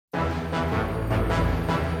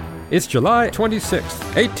It's July 26,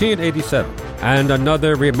 1887, and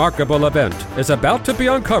another remarkable event is about to be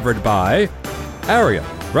uncovered by Ariel,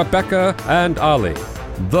 Rebecca, and Ali,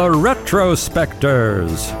 the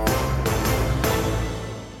Retrospectors.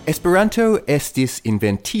 Esperanto estis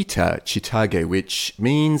inventita ĉiutage, which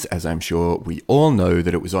means, as I'm sure we all know,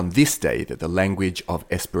 that it was on this day that the language of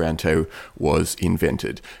Esperanto was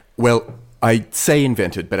invented. Well, I say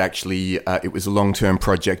invented, but actually it was a long-term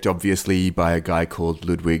project, obviously, by a guy called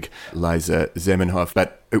Ludwig Leiser Zamenhof.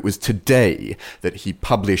 But it was today that he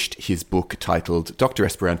published his book titled Dr.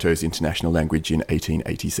 Esperanto's International Language in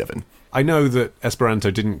 1887. I know that Esperanto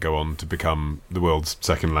didn't go on to become the world's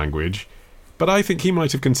second language, but I think he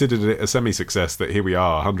might have considered it a semi-success that here we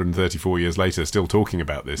are, 134 years later, still talking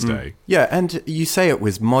about this day. Yeah, and you say it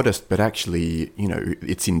was modest, but actually, you know,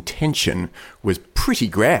 its intention was pretty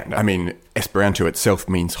grand. I mean, Esperanto itself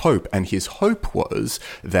means hope, and his hope was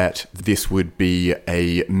that this would be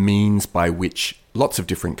a means by which lots of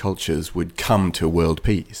different cultures would come to world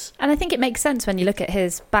peace. And I think it makes sense when you look at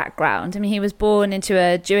his background. I mean, he was born into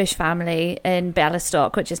a Jewish family in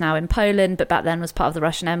Białystok, which is now in Poland, but back then was part of the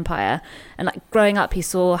Russian Empire. And like growing up, he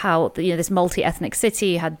saw how this multi-ethnic city,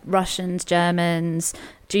 you had Russians, Germans,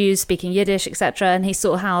 Jews speaking Yiddish, etc. And he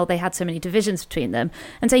saw how they had so many divisions between them.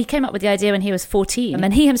 And so he came up with the idea when he was 14.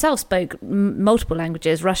 And he himself spoke multiple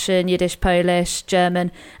languages, Russian, Yiddish, Polish, German.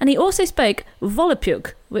 And he also spoke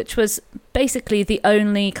Volapük, which was basically the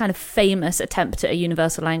only kind of famous attempt at a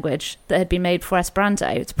universal language that had been made for Esperanto.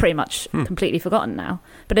 It's pretty much completely forgotten now.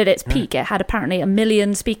 But at its peak, it had apparently 1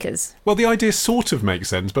 million speakers. Well, the idea sort of makes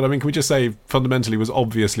sense, but I mean, can we just say fundamentally was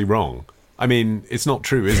obviously wrong? I mean, it's not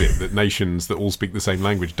true, is it, that nations that all speak the same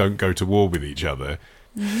language don't go to war with each other?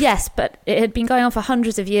 Yes, but it had been going on for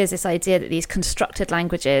hundreds of years, this idea that these constructed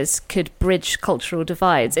languages could bridge cultural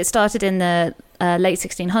divides. It started in the late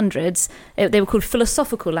 1600s. They were called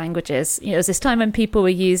philosophical languages. It was this time when people were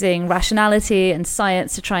using rationality and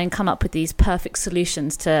science to try and come up with these perfect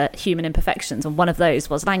solutions to human imperfections. And one of those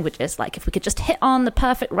was languages. Like, if we could just hit on the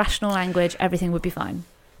perfect rational language, everything would be fine.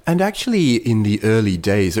 And actually, in the early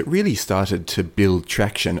days, it really started to build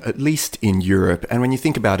traction, at least in Europe. And when you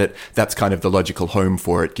think about it, that's kind of the logical home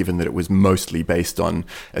for it, given that it was mostly based on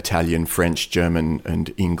Italian, French, German,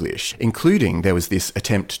 and English. Including, there was this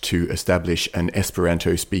attempt to establish an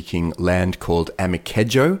Esperanto-speaking land called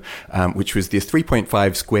Amikedjo, which was this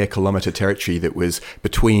 3.5 square kilometre territory that was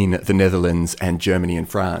between the Netherlands and Germany and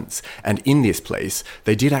France. And in this place,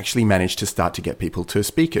 they did actually manage to start to get people to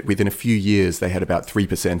speak it. Within a few years, they had about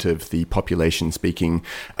 3% of the population speaking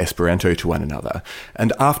Esperanto to one another.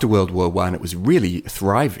 And after World War I, it was really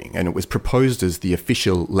thriving, and it was proposed as the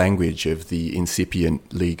official language of the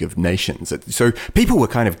incipient League of Nations. So people were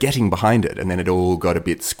kind of getting behind it, and then it all got a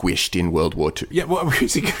bit squished in World War II. Yeah, well,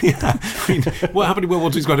 I mean, what happened in World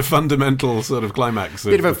War II is quite a fundamental sort of climax.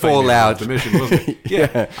 Bit of a fallout. The mission, wasn't it?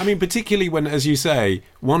 Yeah. I mean, particularly when, as you say,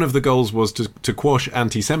 one of the goals was to quash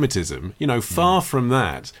anti-Semitism. Far from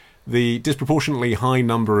that, the disproportionately high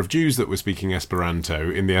number of Jews that were speaking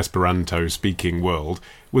Esperanto in the Esperanto-speaking world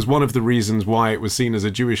was one of the reasons why it was seen as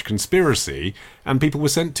a Jewish conspiracy, and people were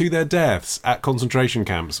sent to their deaths at concentration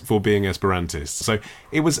camps for being Esperantists. So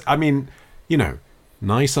it was,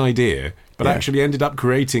 nice idea, but actually ended up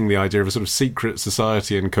creating the idea of a sort of secret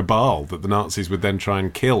society and cabal that the Nazis would then try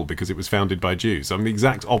and kill because it was founded by Jews. I mean, the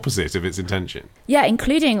exact opposite of its intention. Yeah,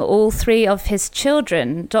 including all 3 of his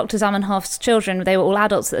children. Dr. Zamenhof's children, they were all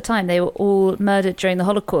adults at the time. They were all murdered during the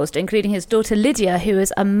Holocaust, including his daughter Lydia, who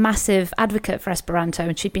was a massive advocate for Esperanto,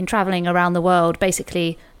 and she'd been travelling around the world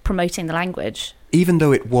basically promoting the language. Even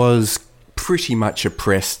though it was pretty much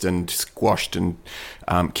oppressed and squashed and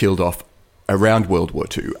killed off around World War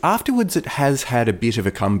II. Afterwards, it has had a bit of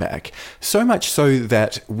a comeback, so much so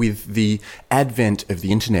that with the advent of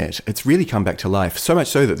the internet, it's really come back to life, so much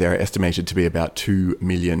so that there are estimated to be about 2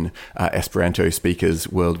 million Esperanto speakers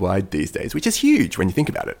worldwide these days, which is huge when you think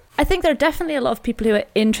about it. I think there are definitely a lot of people who are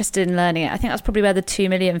interested in learning it. I think that's probably where the 2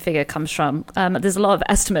 million figure comes from. There's a lot of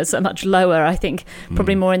estimates that are much lower, I think,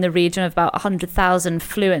 probably more in the region of about 100,000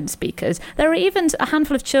 fluent speakers. There are even a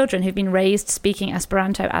handful of children who've been raised speaking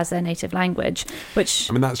Esperanto as their native language, which...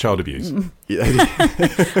 I mean, that's child abuse.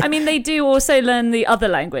 I mean, they do also learn the other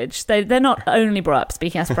language. They're not only brought up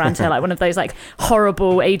speaking Esperanto, like one of those like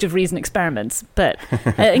horrible Age of Reason experiments, but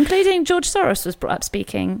including George Soros was brought up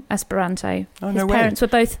speaking Esperanto. His parents were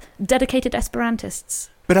both dedicated Esperantists.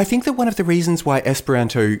 But I think that one of the reasons why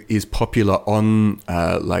Esperanto is popular on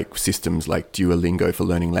like systems like Duolingo for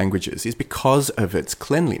learning languages is because of its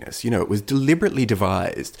cleanliness. You know, it was deliberately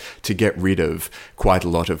devised to get rid of quite a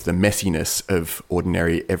lot of the messiness of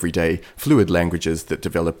ordinary, everyday, fluid languages that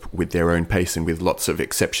develop with their own pace and with lots of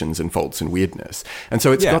exceptions and faults and weirdness. And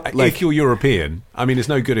so it's got like... if you're European, I mean, it's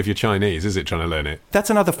no good if you're Chinese, is it, trying to learn it? That's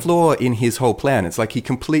another flaw in his whole plan. It's like he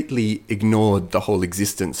completely ignored the whole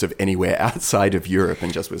existence of anywhere outside of Europe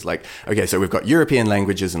and just was like, okay, so we've got European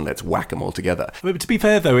languages and let's whack them all together. But to be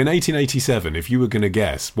fair, though, in 1887, if you were going to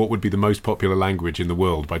guess what would be the most popular language in the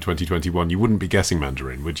world by 2021, you wouldn't be guessing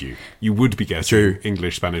Mandarin, would you? You would be guessing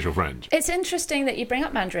English, Spanish or French. It's interesting that you bring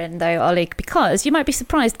up Mandarin, though, Ollie, because you might be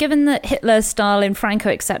surprised, given that Hitler, Stalin,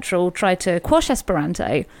 Franco, etc. all tried to quash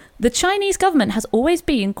Esperanto, the Chinese government has always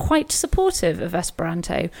been quite supportive of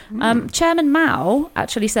Esperanto. Chairman Mao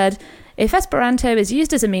actually said, if Esperanto is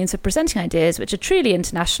used as a means of presenting ideas which are truly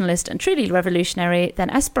internationalist and truly revolutionary,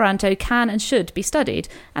 then Esperanto can and should be studied.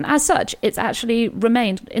 And as such, it's actually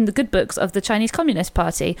remained in the good books of the Chinese Communist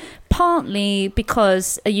Party, partly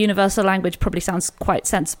because a universal language probably sounds quite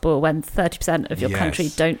sensible when 30% of your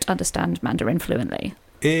country don't understand Mandarin fluently.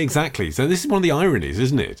 Exactly. So this is one of the ironies,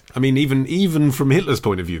 isn't it? I mean, even from Hitler's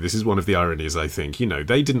point of view, this is one of the ironies, I think. You know,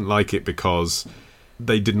 they didn't like it because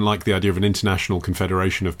they didn't like the idea of an international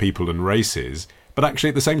confederation of people and races. But actually,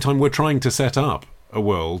 at the same time, we're trying to set up a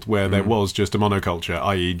world where there was just a monoculture,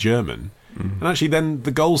 i.e. German. And actually, then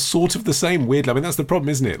the goal's sort of the same, weirdly. I mean, that's the problem,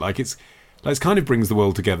 isn't it? Like, it kind of brings the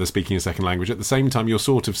world together, speaking a second language. At the same time, you're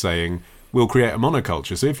sort of saying, we'll create a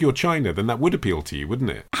monoculture. So if you're China, then that would appeal to you, wouldn't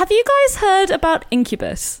it? Have you guys heard about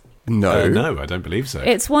Incubus? No. No, I don't believe so.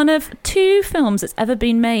 It's one of 2 films that's ever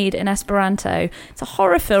been made in Esperanto. It's a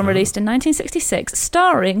horror film released in 1966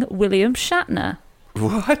 starring William Shatner.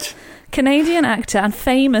 What? Canadian actor and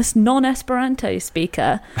famous non-Esperanto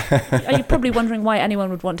speaker. You're probably wondering why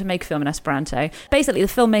anyone would want to make a film in Esperanto. Basically, the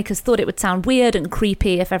filmmakers thought it would sound weird and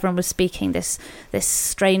creepy if everyone was speaking this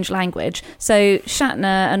strange language. So Shatner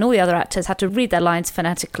and all the other actors had to read their lines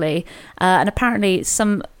phonetically, and apparently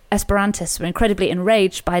some Esperantists were incredibly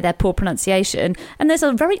enraged by their poor pronunciation. And there's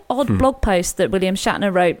a very odd blog post that William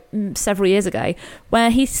Shatner wrote several years ago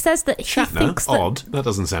where he says that he thinks that... Odd? That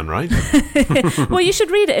doesn't sound right. Well, you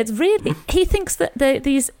should read it. It's really... He thinks that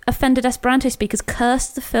these offended Esperanto speakers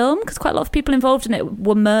cursed the film because quite a lot of people involved in it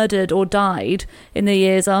were murdered or died in the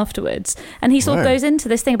years afterwards. And he sort of goes into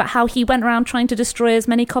this thing about how he went around trying to destroy as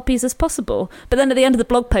many copies as possible. But then at the end of the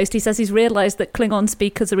blog post, he says he's realised that Klingon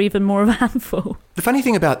speakers are even more of a handful. The funny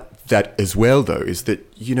thing about that as well, though, is that,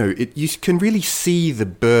 you know, you can really see the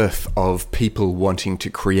birth of people wanting to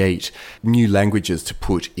create new languages to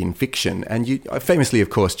put in fiction. And famously, of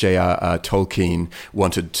course, J.R.R. Tolkien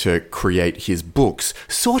wanted to create his books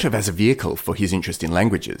sort of as a vehicle for his interest in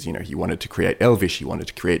languages. You know, he wanted to create Elvish, he wanted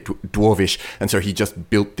to create Dwarvish, and so he just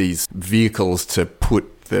built these vehicles to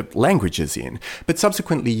put the languages in. But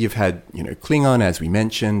subsequently, you've had, you know, Klingon, as we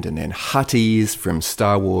mentioned, and then Huttese from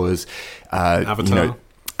Star Wars. Avatar. You know,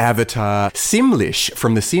 Avatar. Simlish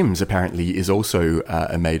from The Sims apparently is also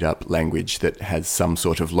a made-up language that has some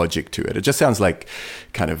sort of logic to it. It just sounds like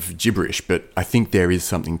kind of gibberish, but I think there is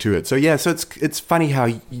something to it. So yeah, so it's funny how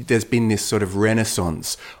there's been this sort of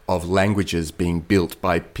renaissance of languages being built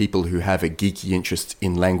by people who have a geeky interest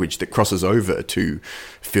in language that crosses over to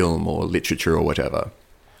film or literature or whatever.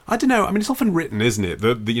 I don't know. I mean, it's often written, isn't it,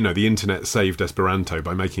 that the internet saved Esperanto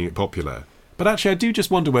by making it popular. But actually, I do just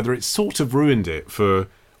wonder whether it's sort of ruined it for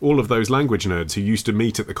all of those language nerds who used to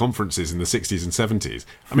meet at the conferences in the 60s and 70s.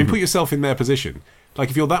 I mean, put yourself in their position. Like,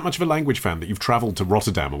 if you're that much of a language fan that you've travelled to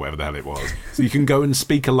Rotterdam or whatever the hell it was, so you can go and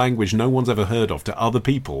speak a language no one's ever heard of to other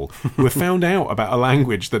people who have found out about a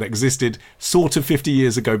language that existed sort of 50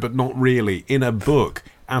 years ago, but not really, in a book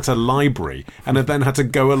at a library, and have then had to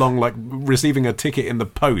go along, like, receiving a ticket in the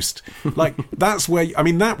post. Like, that's where... I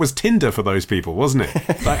mean, that was Tinder for those people, wasn't it?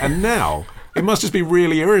 Like, and now... It must just be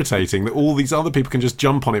really irritating that all these other people can just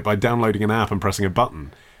jump on it by downloading an app and pressing a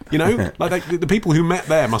button. You know? Like, the people who met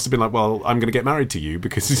there must have been like, well, I'm going to get married to you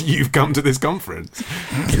because you've come to this conference.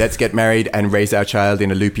 Let's get married and raise our child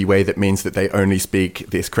in a loopy way that means that they only speak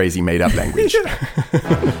this crazy made-up language.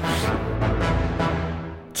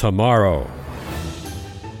 Tomorrow.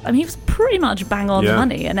 I mean, he was pretty much bang on the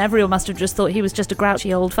money, and everyone must have just thought he was just a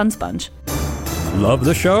grouchy old fun sponge. Love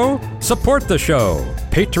the show? Support the show.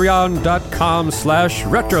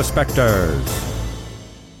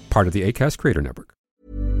 Patreon.com/retrospectors. Part of the Acast Creator Network.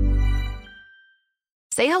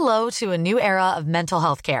 Say hello to a new era of mental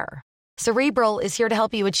health care. Cerebral is here to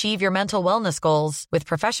help you achieve your mental wellness goals with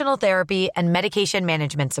professional therapy and medication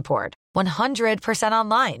management support. 100%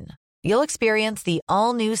 online. You'll experience the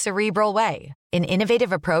all-new Cerebral Way, an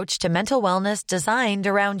innovative approach to mental wellness designed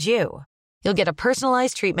around you. You'll get a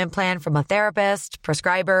personalized treatment plan from a therapist,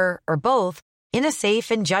 prescriber, or both in a safe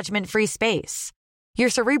and judgment-free space. Your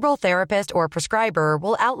Cerebral therapist or prescriber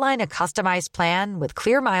will outline a customized plan with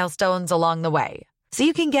clear milestones along the way, so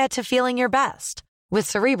you can get to feeling your best. With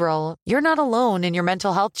Cerebral, you're not alone in your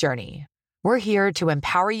mental health journey. We're here to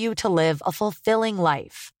empower you to live a fulfilling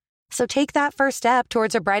life. So take that first step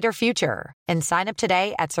towards a brighter future and sign up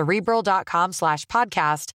today at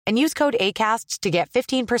Cerebral.com/podcast and use code ACAST to get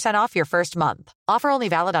 15% off your first month. Offer only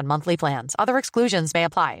valid on monthly plans. Other exclusions may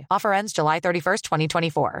apply. Offer ends July 31st,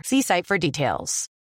 2024. See site for details.